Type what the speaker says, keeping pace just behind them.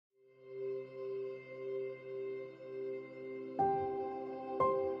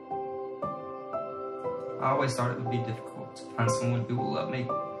I always thought it would be difficult to find someone who will love me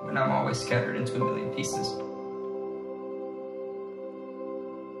when I'm always scattered into a million pieces.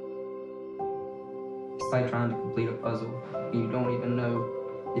 It's like trying to complete a puzzle and you don't even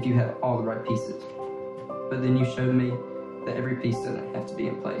know if you have all the right pieces. But then you showed me that every piece doesn't have to be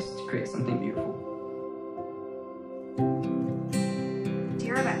in place to create something beautiful.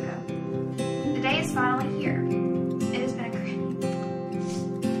 Dear Rebecca, the day is finally here. It has been a great...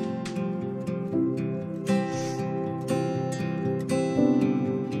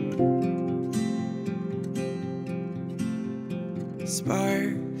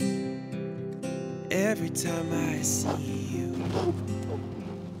 Sparks every time I see you.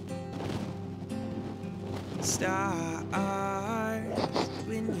 Stars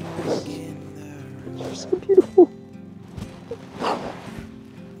when you're in the room. So beautiful.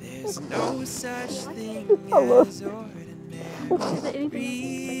 There's no such thing as ordinary.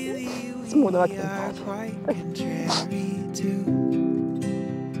 Really, It's more than I we can are imagine. quite contrary to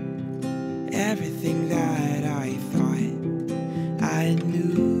everything that I thought I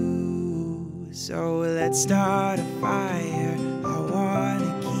knew. So let's start a fire. I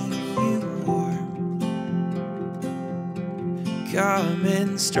wanna keep you warm. Come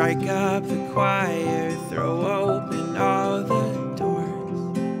and strike up the choir. Throw open all the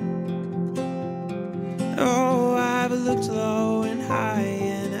doors. Oh, I've looked low and high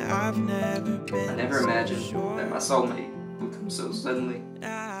and I've never been. I never imagined so that my sure. soulmate would come so suddenly.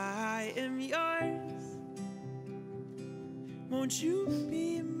 I am yours. Won't you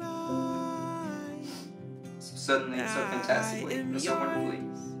be mine? So suddenly, so fantastically, I am and so wonderfully.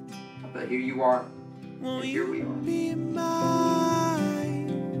 yours. But here you are, Won't and here we you are. be mine?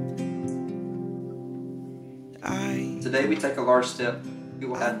 Today we take a large step. We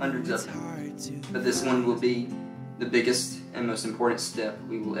will have hundreds of them, but this one will be the biggest and most important step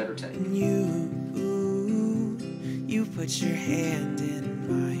we will ever take. You put your hand in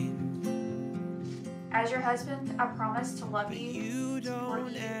mine. As your husband, I promise to love you,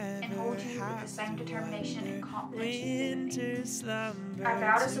 support you, and hold you with the same determination and confidence you do me. I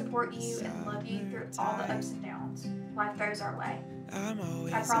vow to support you and love you through all the ups and downs life throws our way. I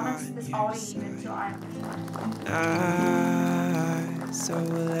promise this all to you until I am gone. So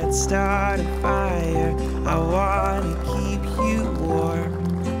let's start a fire. I wanna keep you warm.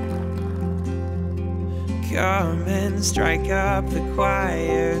 Come and strike up the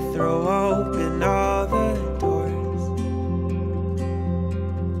choir. Throw open all the doors.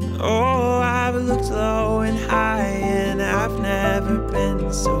 Oh, I've looked low and high and I've never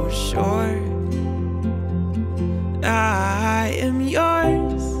been so sure. I am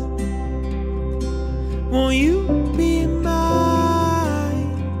yours. Won't you be mine?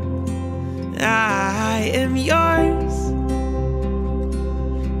 I am yours.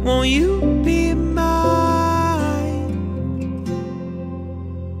 Won't you be mine?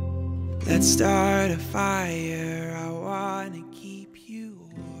 Let's start a fire. I wanna keep you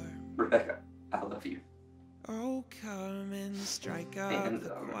warm. Rebecca, I love you. Oh, come and strike up And, the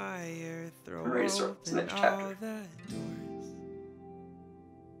choir. Throw I'm ready to start this open next all chapter. the doors.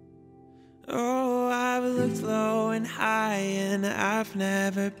 Oh, I've looked low and high and I've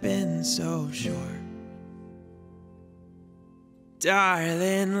never been so sure.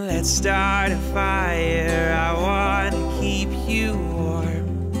 Darling, let's start a fire. I wanna keep you warm.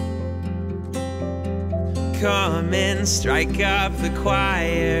 Come and strike up the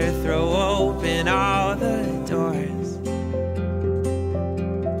choir. Throw open all the doors.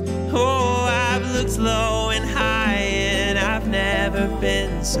 Oh, I've looked low and high and I've never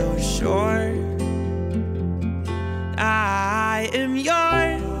been so sure. I am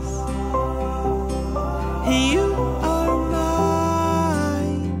yours and you are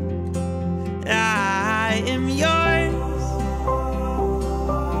mine. I am yours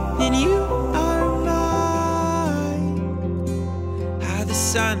and you are mine. How the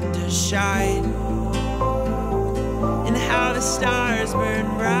sun does shine and how the stars burn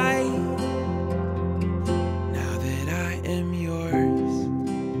bright.